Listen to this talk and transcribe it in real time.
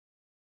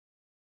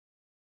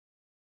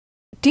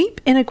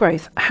deep inner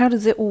growth, how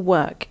does it all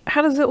work?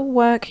 How does it all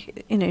work?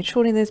 You know,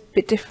 surely there's a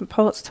bit different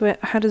parts to it.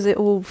 How does it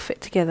all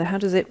fit together? How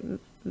does it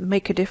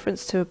make a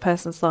difference to a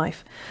person's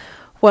life?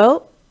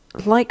 Well,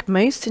 like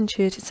most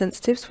intuitive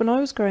sensitives, when I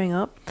was growing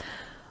up,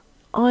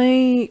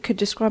 I could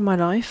describe my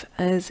life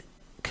as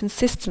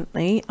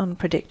consistently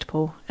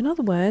unpredictable. In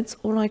other words,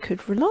 all I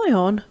could rely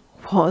on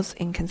was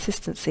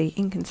inconsistency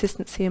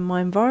in my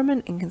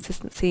environment,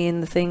 inconsistency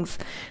in the things,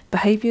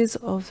 behaviors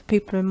of the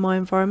people in my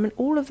environment.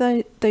 All of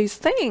those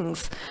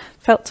things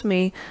felt to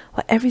me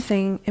like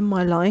everything in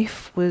my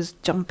life was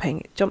jumping.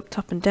 It jumped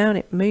up and down,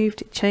 it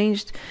moved, it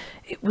changed.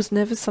 It was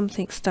never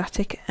something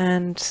static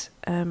and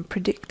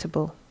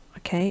predictable.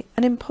 Okay,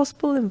 an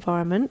impossible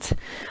environment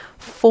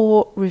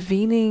for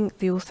revealing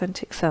the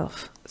authentic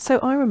self. So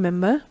I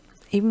remember,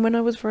 even when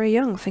I was very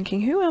young,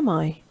 thinking, who am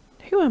I?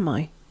 Who am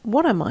I?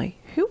 What am I?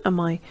 Who am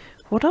I?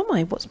 What am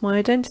I? What's my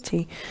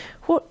identity?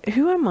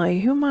 Who am I?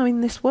 Who am I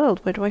in this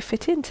world? Where do I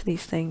fit into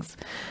these things?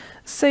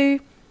 So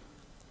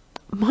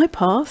my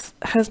path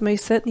has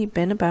most certainly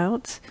been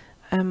about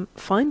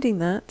finding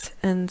that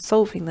and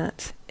solving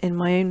that in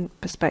my own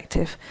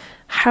perspective.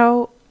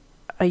 How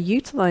I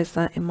utilize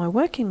that in my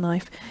working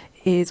life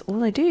is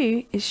all I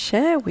do is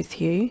share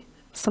with you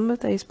some of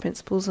those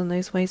principles and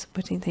those ways of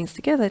putting things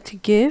together to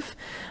give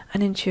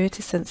an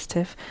intuitive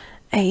sensitive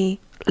a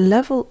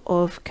level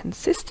of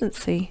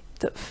consistency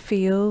that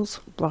feels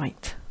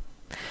right.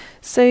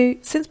 So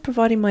since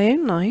providing my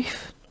own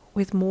life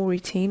with more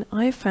routine,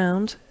 I have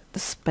found the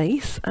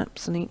space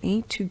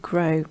absolutely to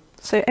grow.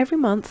 So every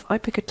month I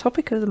pick a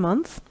topic of the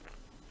month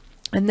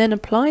and then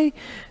apply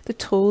the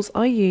tools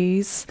I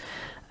use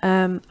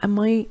and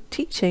my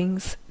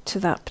teachings to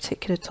that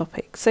particular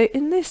topic. So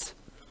in this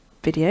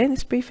video, in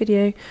this brief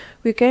video,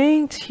 we're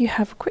going to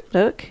have a quick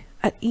look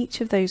at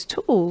each of those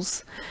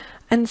tools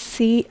and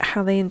see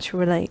how they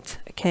interrelate,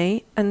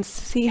 okay? And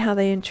see how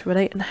they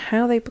interrelate and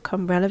how they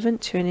become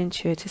relevant to an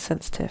intuitive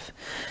sensitive.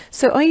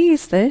 So I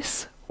use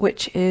this,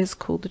 which is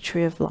called the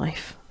Tree of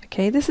Life,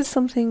 okay? This is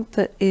something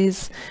that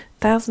is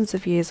thousands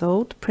of years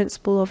old, the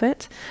principle of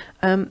it.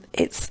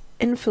 It's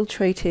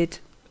infiltrated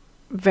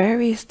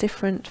various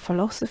different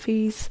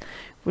philosophies,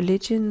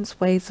 religions,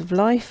 ways of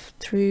life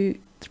through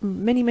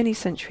many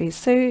centuries.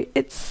 So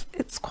it's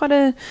quite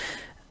a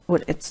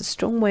it's a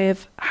strong way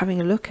of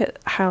having a look at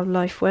how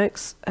life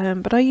works,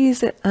 but I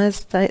use it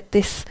as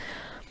this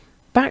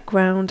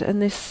background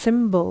and this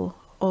symbol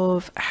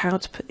of how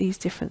to put these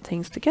different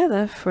things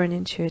together for an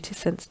intuitive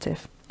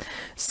sensitive.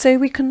 So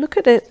we can look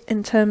at it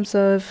in terms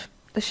of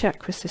the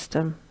chakra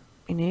system.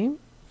 You know,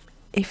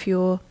 if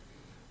you're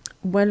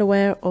well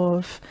aware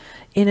of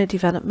inner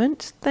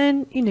development,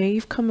 then you know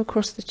you've come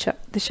across the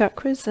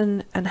chakras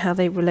and how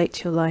they relate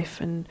to your life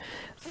and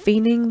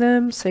feeling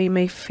them. So you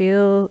may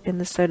feel in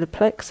the solar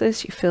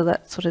plexus, you feel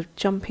that sort of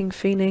jumping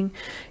feeling.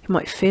 You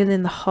might feel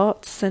in the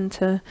heart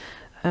center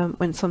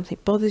when something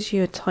bothers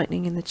you, a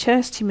tightening in the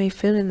chest. You may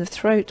feel in the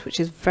throat,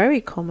 which is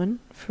very common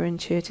for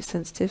intuitive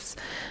sensitives,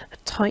 a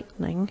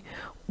tightening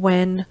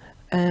when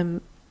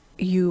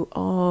you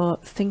are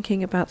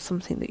thinking about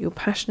something that you're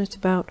passionate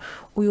about,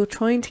 or you're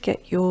trying to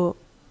get your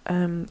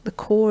the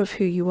core of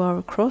who you are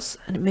across,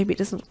 and maybe it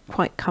doesn't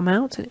quite come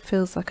out and it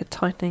feels like a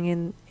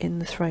tightening in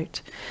the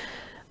throat.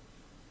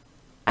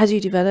 As you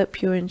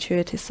develop your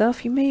intuitive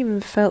self, you may even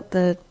felt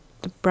the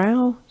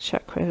brow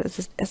chakra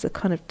as a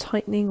kind of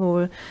tightening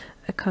or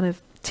a kind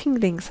of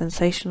tingling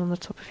sensation on the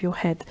top of your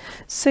head.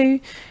 So,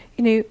 you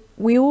know,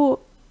 we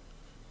all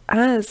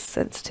as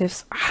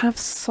sensitives have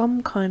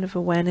some kind of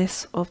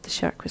awareness of the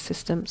chakra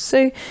system.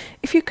 So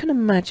if you can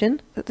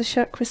imagine that the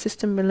chakra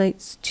system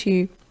relates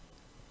to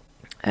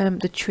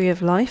the Tree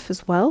of Life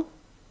as well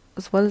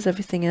as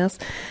everything else,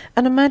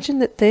 and imagine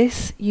that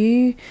this,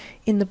 you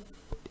in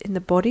the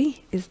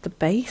body is the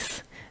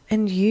base,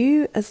 and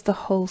you as the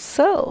whole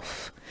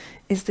self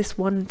is this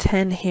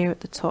 110 here at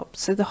the top.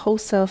 So the whole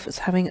self is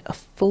having a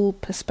full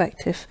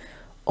perspective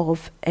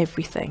of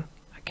everything.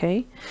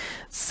 Okay,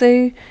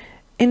 so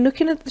in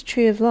looking at the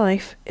Tree of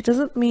Life, it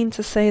doesn't mean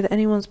to say that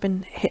anyone's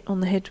been hit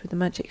on the head with a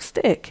magic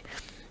stick.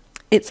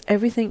 It's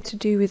everything to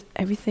do with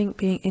everything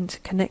being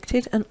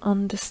interconnected and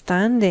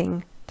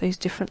understanding those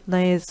different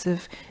layers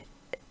of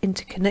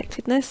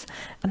interconnectedness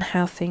and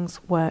how things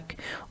work.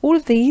 All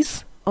of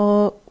these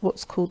are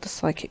what's called the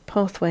psychic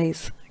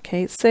pathways.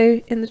 Okay,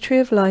 so in the Tree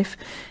of Life,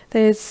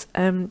 there's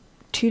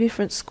two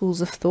different schools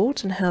of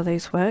thought and how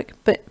those work,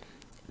 but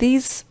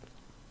these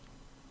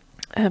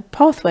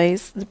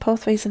pathways, the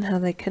pathways and how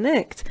they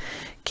connect,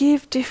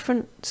 give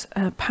different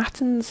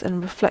patterns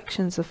and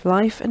reflections of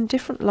life and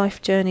different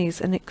life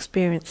journeys and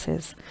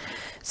experiences.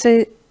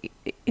 So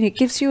it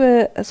gives you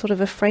a sort of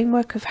a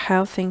framework of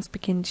how things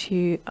begin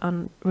to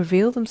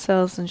reveal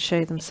themselves and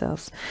show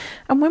themselves.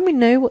 And when we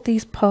know what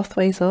these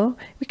pathways are,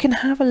 we can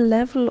have a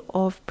level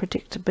of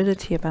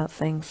predictability about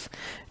things,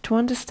 to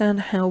understand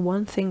how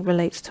one thing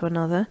relates to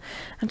another,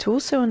 and to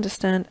also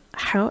understand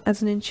how,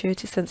 as an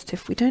intuitive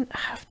sensitive, we don't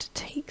have to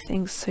take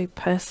things so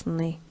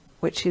personally,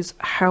 which is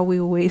how we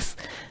always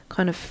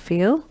kind of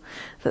feel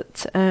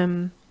that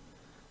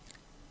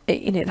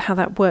how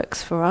that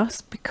works for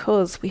us,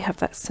 because we have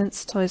that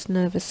sensitized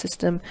nervous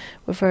system.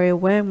 We're very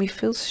aware and we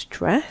feel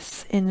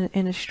stress in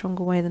a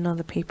stronger way than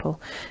other people.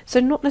 So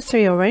not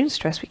necessarily our own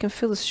stress, we can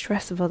feel the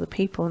stress of other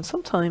people, and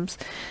sometimes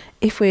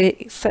if we're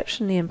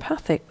exceptionally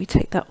empathic, we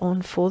take that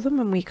on for them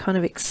and we kind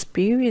of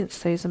experience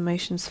those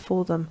emotions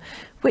for them,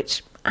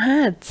 which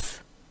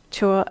adds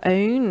to our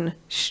own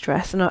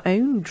stress and our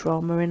own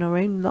drama in our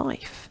own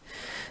life.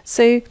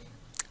 So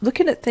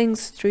looking at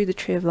things through the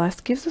tree of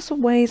life gives us a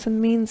ways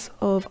and means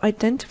of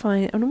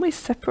identifying it and almost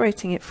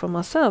separating it from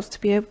ourselves,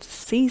 to be able to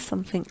see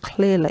something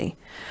clearly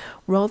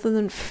rather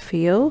than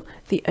feel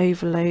the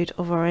overload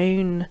of our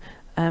own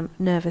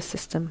nervous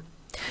system.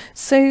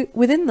 So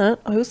within that,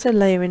 I also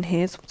layer in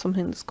here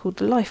something that's called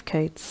the life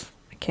codes,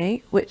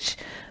 okay, which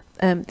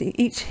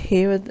each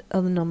here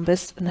are the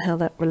numbers and how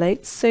that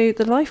relates. So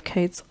the life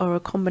codes are a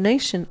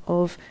combination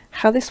of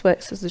how this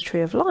works as the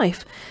tree of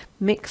life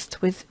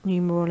mixed with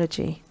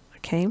numerology.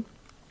 Okay,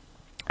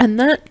 and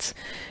that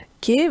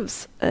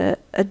gives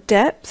a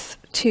depth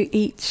to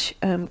each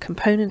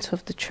component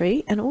of the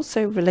tree, and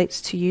also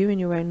relates to you in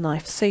your own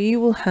life. So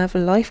you will have a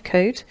life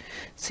code,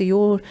 so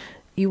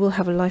you will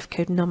have a life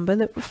code number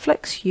that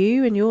reflects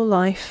you and your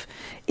life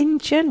in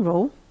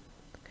general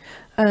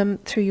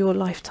through your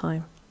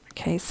lifetime.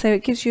 Okay, so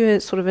it gives you a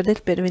sort of a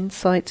little bit of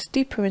insight,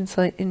 deeper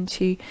insight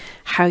into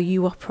how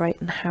you operate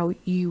and how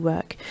you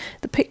work.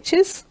 The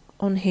pictures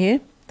on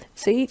here,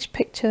 so each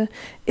picture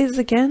is,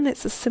 again,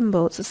 it's a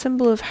symbol. It's a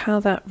symbol of how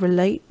that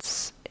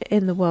relates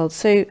in the world.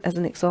 So as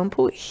an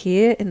example,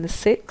 here in the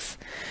 6,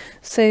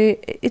 so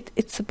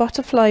it's a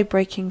butterfly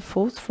breaking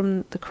forth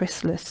from the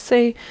chrysalis.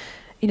 So,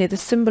 the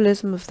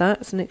symbolism of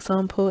that, as an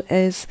example,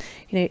 is,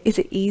 is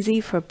it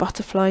easy for a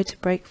butterfly to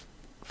break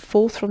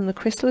forth from the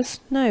chrysalis?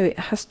 No, it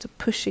has to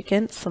push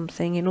against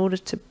something in order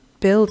to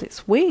build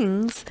its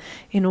wings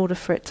in order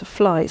for it to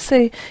fly.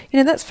 So,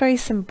 that's very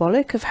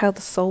symbolic of how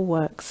the soul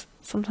works.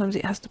 Sometimes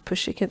it has to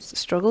push against the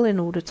struggle in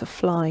order to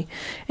fly.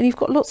 And you've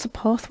got lots of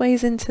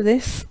pathways into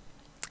this,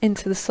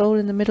 into the soul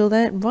in the middle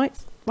there, right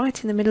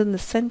in the middle, in the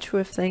center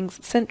of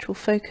things, central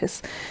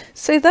focus.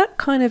 So that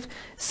kind of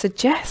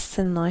suggests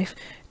in life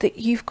that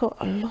you've got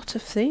a lot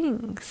of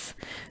things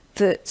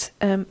that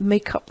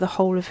make up the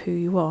whole of who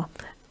you are,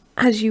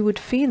 as you would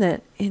feel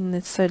it in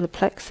the solar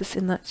plexus,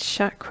 in that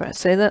chakra.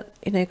 So that,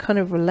 kind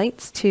of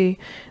relates to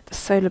the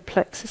solar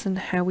plexus and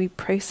how we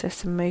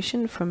process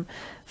emotion from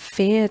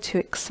fear to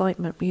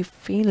excitement. We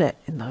feel it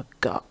in the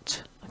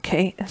gut.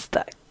 Okay, it's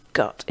that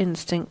gut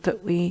instinct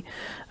that we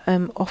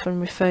often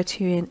refer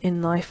to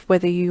in life,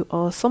 whether you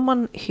are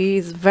someone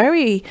who's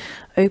very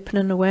open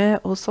and aware,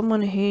 or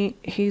someone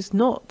who's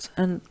not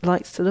and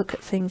likes to look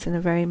at things in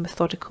a very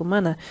methodical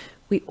manner.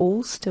 We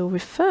all still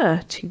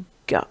refer to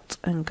gut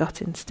and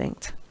gut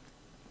instinct.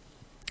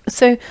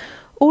 So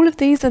all of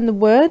these and the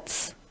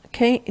words,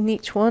 okay, in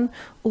each one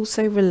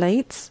also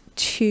relates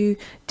to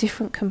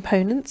different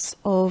components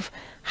of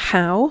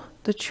how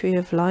the tree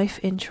of life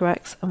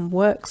interacts and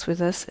works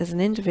with us as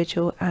an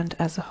individual and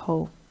as a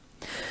whole.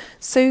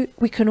 So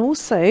we can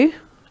also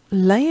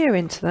layer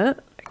into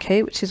that,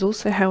 okay, which is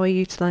also how I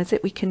utilize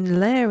it. We can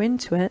layer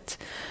into it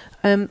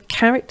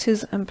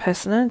characters and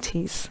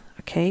personalities.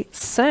 Okay,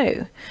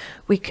 so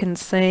we can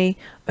say,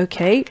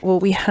 okay, well,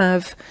 we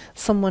have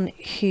someone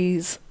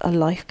who's a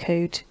life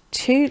code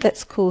 2.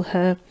 Let's call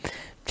her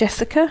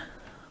Jessica.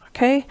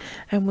 Okay,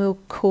 and we'll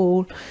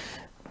call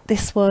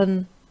this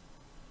one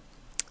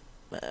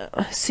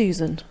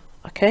Susan.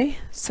 Okay,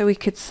 so we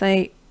could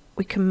say,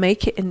 we can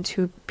make it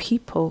into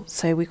people.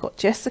 So we've got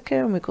Jessica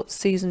and we've got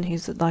Susan,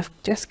 who's a life,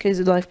 Jessica is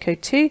a life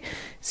code 2,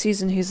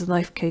 Susan who's a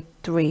life code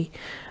 3.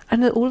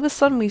 And all of a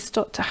sudden we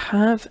start to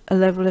have a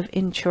level of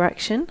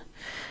interaction,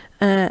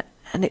 and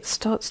it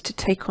starts to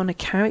take on a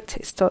character,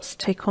 it starts to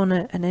take on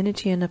an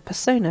energy and a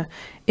persona.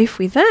 If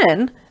we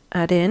then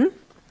add in,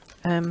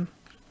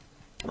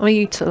 I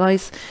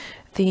utilize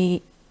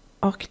the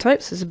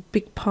archetypes. There's a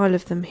big pile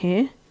of them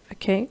here,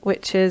 okay,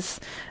 which is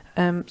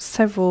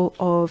several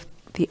of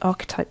the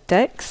archetype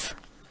decks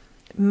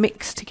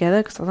mixed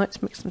together, because I like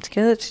to mix them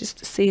together just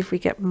to see if we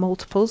get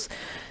multiples.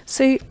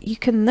 So you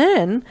can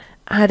then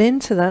add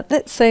into that,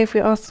 let's say if we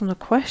ask them a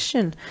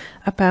question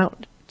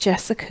about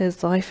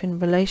Jessica's life in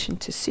relation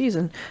to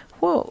Susan,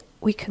 well,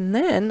 we can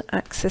then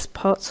access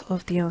parts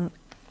of the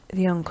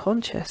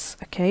unconscious,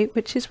 okay,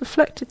 which is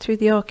reflected through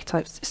the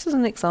archetypes. This is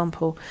an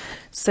example.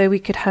 So we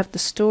could have the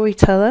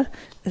storyteller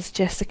as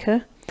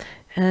Jessica,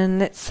 and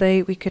let's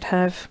say we could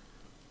have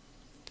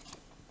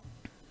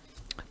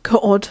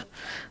God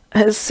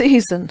as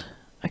Susan,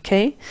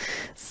 okay.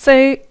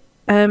 So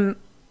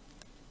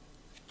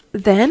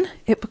then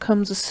it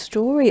becomes a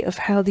story of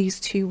how these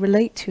two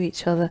relate to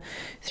each other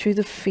through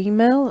the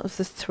female of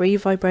the 3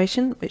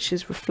 vibration, which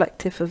is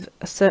reflective of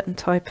a certain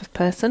type of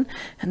person,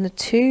 and the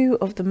 2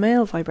 of the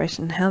male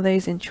vibration, how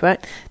those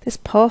interact. This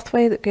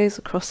pathway that goes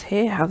across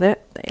here, how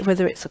that,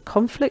 whether it's a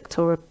conflict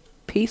or a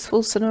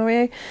peaceful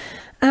scenario,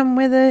 and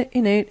whether,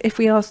 if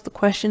we ask the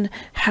question,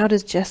 how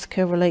does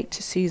Jessica relate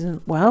to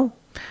Susan? Well,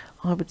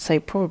 I would say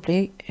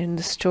probably in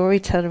the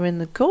storyteller and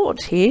the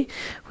god here,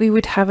 we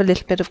would have a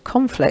little bit of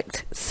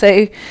conflict.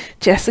 So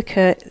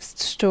Jessica,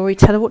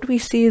 storyteller, what do we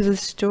see as a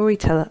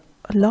storyteller?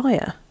 A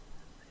liar.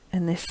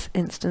 In this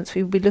instance,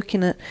 we would be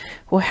looking at,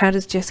 well, how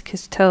does Jessica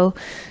tell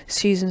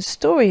Susan's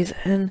stories?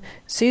 And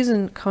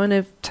Susan kind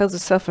of tells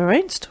herself her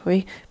own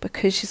story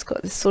because she's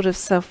got this sort of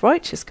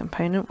self-righteous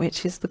component,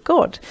 which is the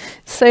god.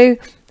 So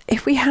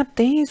if we had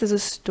these as a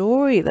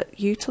story that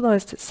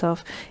utilized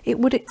itself, it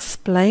would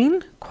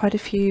explain quite a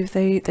few of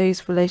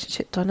those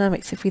relationship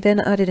dynamics. If we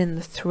then added in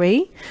the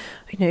three,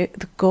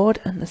 the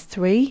god and the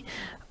three,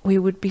 we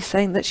would be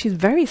saying that she's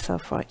very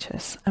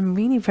self-righteous and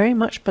really very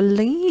much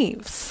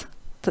believes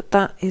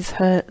that is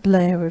her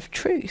layer of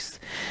truth.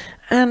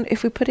 And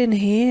if we put in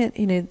here,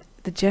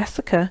 the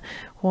Jessica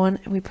one,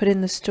 and we put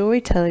in the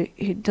storyteller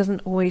who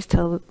doesn't always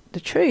tell the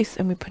truth,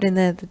 and we put in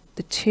there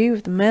the two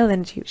of the male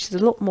energy, which is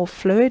a lot more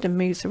fluid and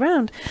moves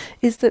around,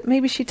 is that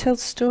maybe she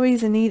tells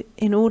stories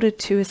in order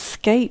to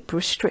escape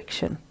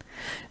restriction.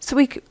 So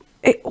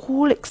it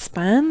all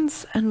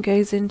expands and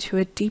goes into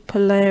a deeper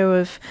layer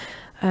of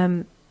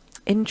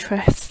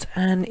interest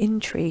and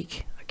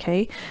intrigue.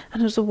 Okay,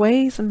 and as a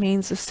ways and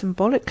means of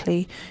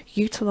symbolically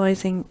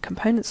utilizing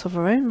components of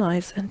our own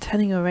lives and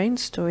telling our own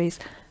stories,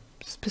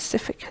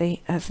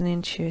 specifically as an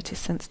intuitive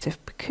sensitive,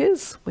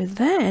 because we're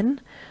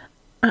then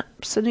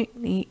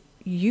absolutely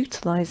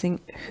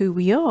utilizing who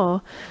we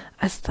are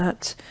as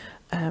that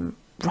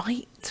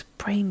right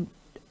brain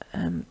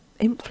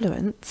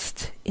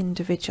influenced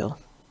individual.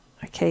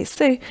 Okay,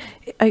 so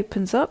it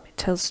opens up, it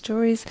tells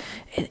stories,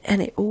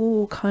 and it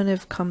all kind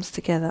of comes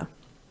together.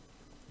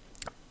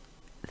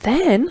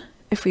 Then,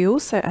 if we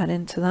also add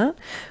into that,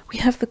 we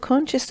have the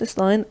consciousness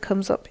line that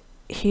comes up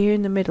here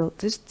in the middle.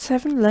 There's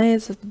 7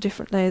 layers of the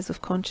different layers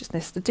of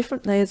consciousness, the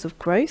different layers of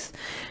growth,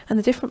 and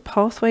the different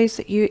pathways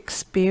that you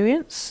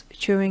experience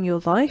during your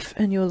life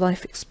and your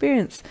life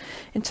experience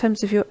in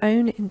terms of your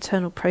own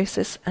internal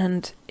process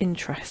and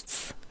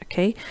interests.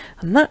 Okay,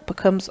 and that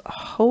becomes a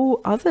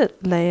whole other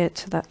layer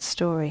to that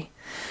story.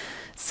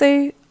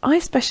 So I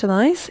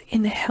specialize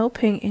in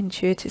helping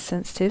intuitive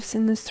sensitives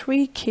in the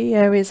 3 key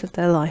areas of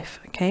their life,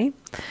 okay?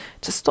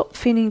 To stop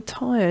feeling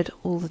tired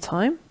all the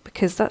time,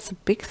 because that's a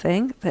big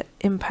thing that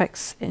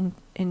impacts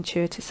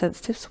intuitive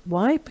sensitives.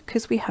 Why?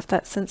 Because we have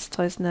that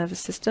sensitized nervous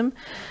system,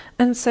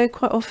 and so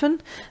quite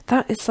often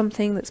that is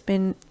something that's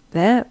been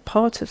there,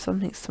 part of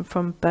something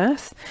from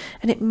birth,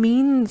 and it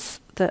means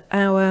that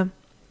our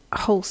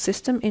whole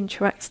system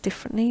interacts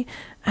differently,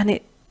 and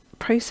it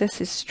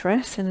processes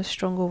stress in a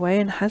stronger way,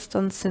 and has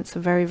done since a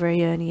very,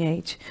 very early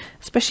age.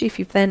 Especially if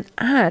you then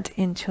add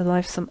into your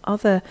life some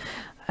other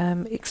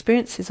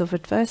experiences of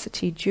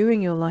adversity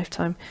during your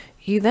lifetime,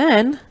 you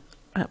then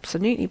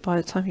absolutely, by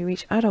the time you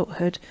reach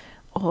adulthood,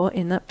 are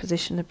in that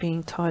position of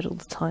being tired all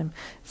the time.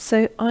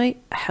 So I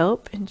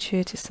help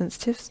intuitive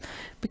sensitives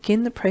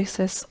begin the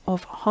process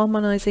of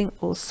harmonizing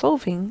or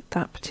solving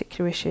that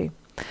particular issue.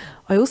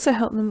 I also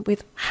help them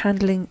with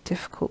handling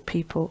difficult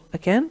people,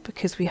 again,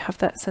 because we have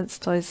that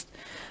sensitized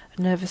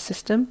nervous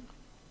system.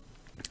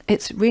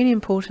 It's really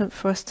important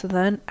for us to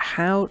learn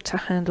how to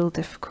handle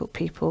difficult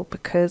people,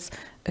 because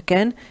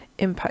again,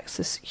 impacts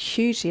us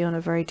hugely on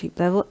a very deep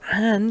level,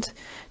 and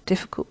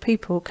difficult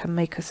people can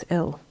make us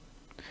ill.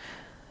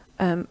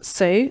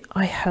 So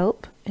I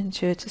help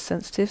intuitive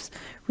sensitives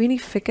really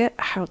figure out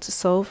how to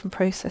solve and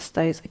process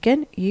those,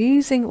 again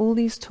using all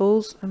these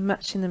tools and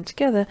matching them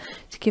together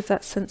to give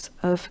that sense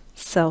of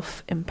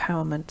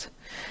self-empowerment.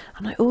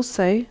 And I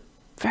also,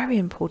 very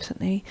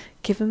importantly,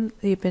 give them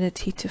the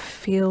ability to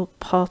feel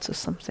part of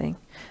something,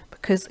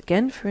 because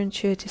again, for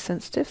intuitive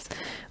sensitives,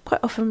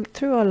 quite often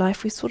through our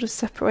life we sort of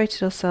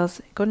separated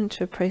ourselves, got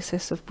into a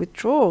process of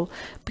withdrawal,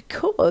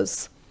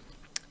 because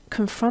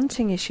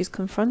confronting issues,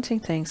 confronting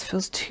things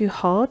feels too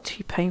hard,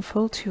 too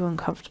painful, too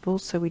uncomfortable,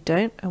 so we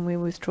don't, and we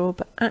withdraw.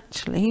 But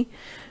actually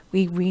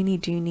we really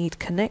do need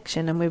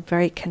connection, and we're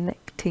very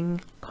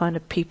connecting kind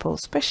of people,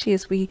 especially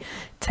as we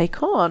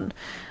take on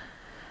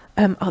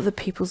other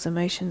people's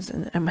emotions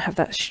and have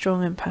that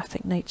strong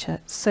empathic nature.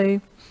 So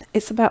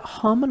it's about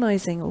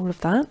harmonizing all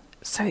of that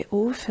so it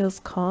all feels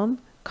calm,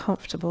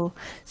 comfortable,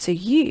 so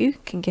you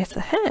can get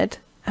ahead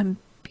and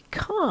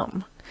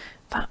become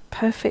that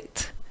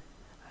perfect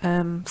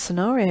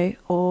scenario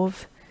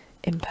of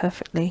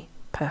imperfectly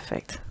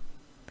perfect.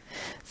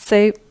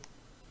 So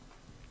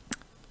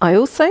I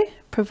also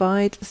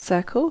provide the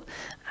circle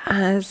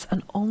as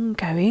an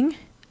ongoing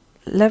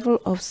level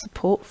of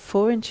support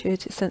for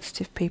intuitive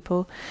sensitive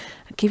people,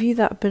 give you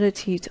that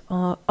ability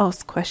to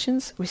ask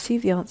questions,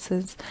 receive the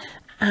answers,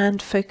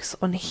 and focus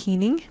on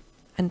healing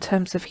in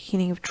terms of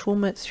healing of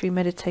trauma through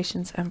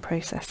meditations and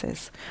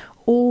processes.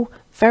 All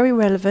very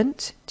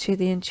relevant to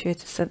the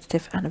intuitive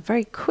sensitive, and a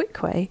very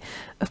quick way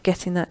of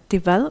getting that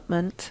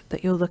development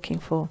that you're looking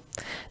for.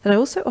 Then I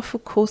also offer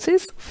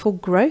courses for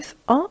growth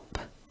up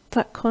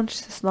that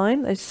consciousness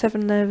line, those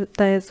 7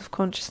 layers of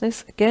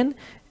consciousness, again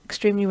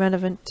extremely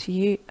relevant to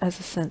you as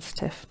a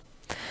sensitive.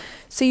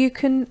 So you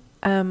can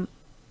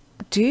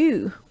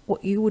do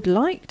what you would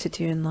like to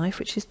do in life,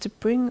 which is to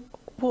bring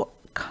what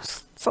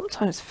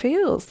sometimes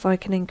feels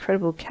like an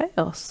incredible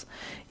chaos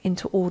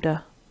into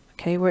order,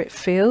 okay, where it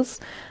feels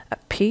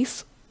at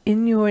peace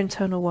in your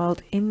internal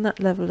world, in that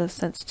level of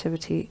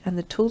sensitivity. And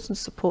the tools and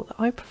support that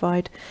I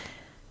provide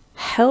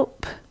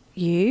help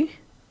you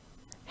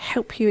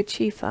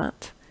achieve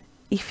that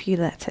if you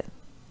let it.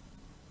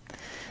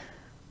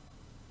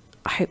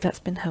 I hope that's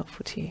been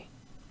helpful to you.